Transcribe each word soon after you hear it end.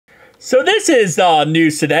So this is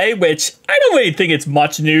news today, which I don't really think it's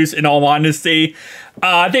much news in all honesty.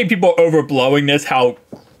 I think people are overblowing this, how,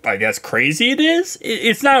 I guess, crazy it is.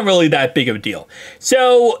 It's not really that big of a deal.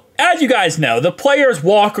 So, as you guys know, the players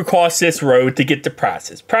walk across this road to get to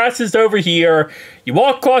practice. Practice over here. You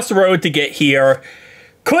walk across the road to get here.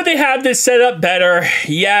 Could they have this set up better?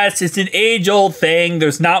 Yes, it's an age-old thing.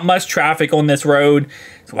 There's not much traffic on this road.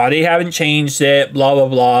 That's why they haven't changed it, blah, blah,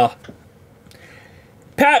 blah.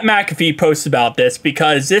 Pat McAfee posts about this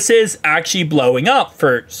because this is actually blowing up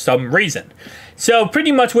for some reason. So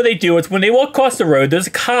pretty much what they do is when they walk across the road, there's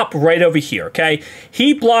a cop right over here, okay?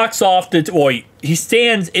 He blocks off he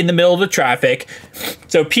stands in the middle of the traffic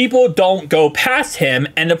so people don't go past him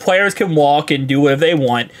and the players can walk and do whatever they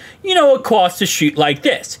want, you know, across the street like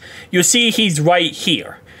this. You'll see he's right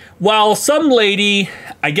here. While some lady,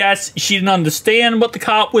 I guess she didn't understand what the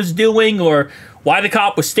cop was doing or why the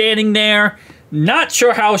cop was standing there. Not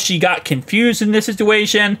sure how she got confused in this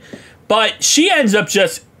situation, but she ends up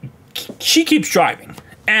she keeps driving.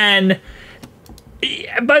 And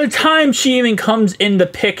by the time she even comes in the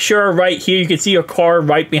picture right here, you can see her car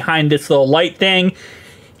right behind this little light thing.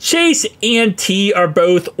 Chase and T are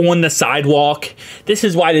both on the sidewalk. This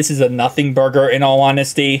is why this is a nothing burger in all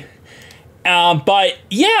honesty. But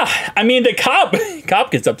yeah, I mean, the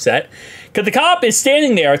cop gets upset because the cop is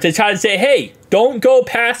standing there to try to say, hey, don't go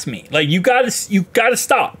past me. Like, you gotta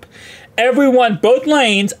stop. Everyone, both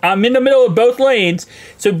lanes, I'm in the middle of both lanes,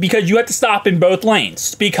 so because you have to stop in both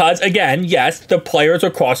lanes. Because, again, yes, the players are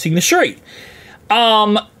crossing the street.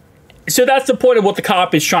 So that's the point of what the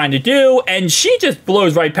cop is trying to do, and she just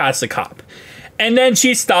blows right past the cop. And then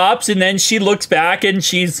she stops, and then she looks back, and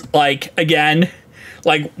she's like, again,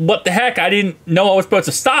 like, what the heck? I didn't know I was supposed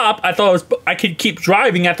to stop. I thought I could keep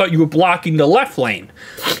driving. I thought you were blocking the left lane.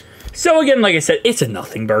 So again, like I said, it's a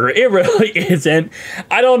nothing burger. It really isn't.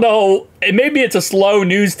 I don't know. Maybe it's a slow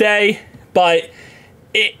news day, but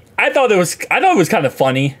I thought it was kind of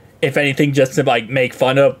funny, if anything, just to like make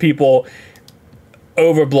fun of people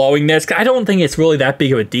overblowing this. I don't think it's really that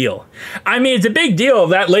big of a deal. I mean, it's a big deal of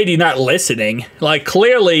that lady not listening. Like,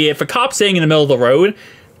 clearly, if a cop's staying in the middle of the road,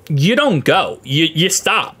 you don't go. You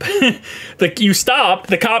stop. You stop.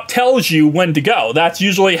 The cop tells you when to go. That's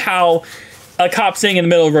usually how a cop sitting in the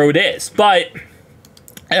middle of the road is. But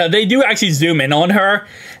they do actually zoom in on her,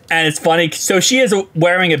 and it's funny. So she is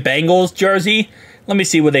wearing a Bengals jersey. Let me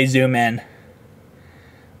see where they zoom in.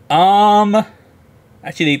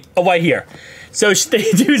 Actually, right here. So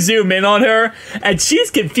they do zoom in on her, and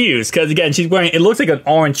she's confused because, again, she's wearing, it looks like an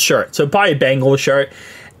orange shirt, so probably a Bengals shirt.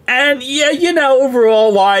 And yeah, you know,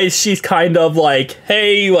 overall wise, she's kind of like,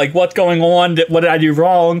 hey, like, what's going on? What did I do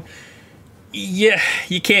wrong? Yeah,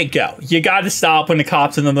 you can't go. You got to stop when the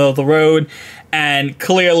cop's in the middle of the road, and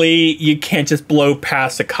clearly you can't just blow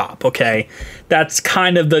past a cop, okay? That's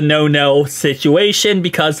kind of the no-no situation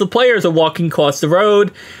because the players are walking across the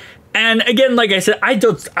road. And again, like I said, I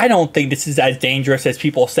don't think this is as dangerous as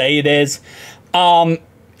people say it is.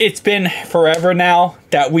 It's been forever now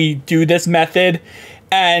that we do this method,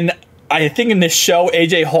 and I think in this show,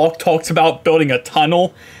 AJ Hawk talks about building a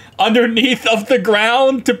tunnel underneath of the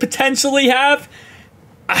ground to potentially have.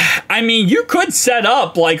 I mean, you could set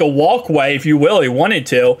up like a walkway if you really wanted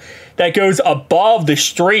to that goes above the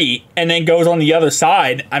street and then goes on the other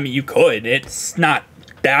side. I mean, you could. It's not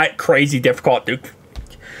that crazy difficult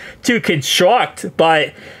to construct,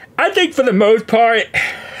 but I think for the most part,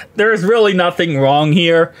 there's really nothing wrong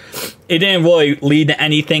here. It didn't really lead to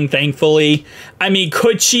anything, thankfully. I mean,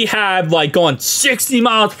 could she have like gone 60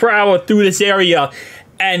 miles per hour through this area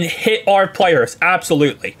and hit our players?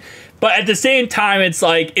 Absolutely. But at the same time, it's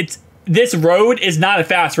like, this road is not a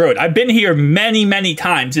fast road. I've been here many, many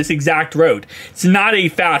times, this exact road. It's not a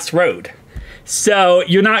fast road. So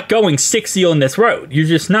you're not going 60 on this road. You're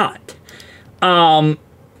just not. And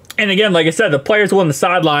again, like I said, the players were on the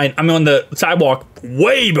sideline, I mean on the sidewalk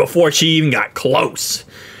way before she even got close.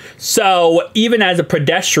 So even as a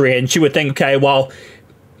pedestrian, she would think, okay, well,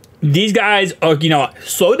 these guys are, you know,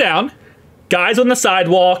 slow down. Guys on the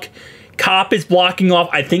sidewalk, cop is blocking off.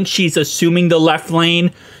 I think she's assuming the left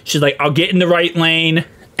lane. She's like, I'll get in the right lane.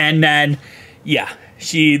 And then, yeah,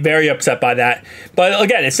 she's very upset by that. But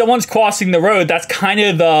again, if someone's crossing the road, that's kind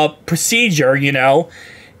of the procedure, you know.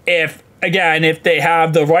 If they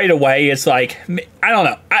have the right of way, it's like, I don't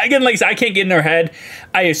know. Again, like I said, I can't get in her head.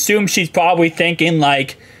 I assume she's probably thinking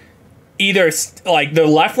like, either like the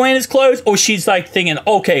left lane is closed, or she's like thinking,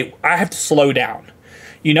 okay, I have to slow down.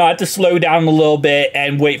 You know, I have to slow down a little bit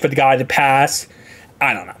and wait for the guy to pass.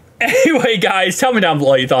 I don't know. Anyway, guys, tell me down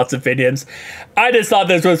below your thoughts and opinions. I just thought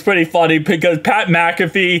this was pretty funny because Pat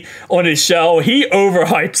McAfee on his show, he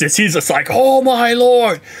overhypes this. He's just like, oh my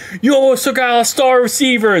lord, you almost took out a star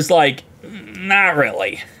receivers. Like, not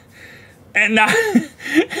really. And not,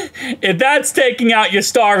 if that's taking out your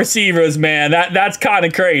star receivers, man, that's kind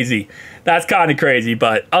of crazy. That's kind of crazy.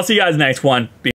 But I'll see you guys next one.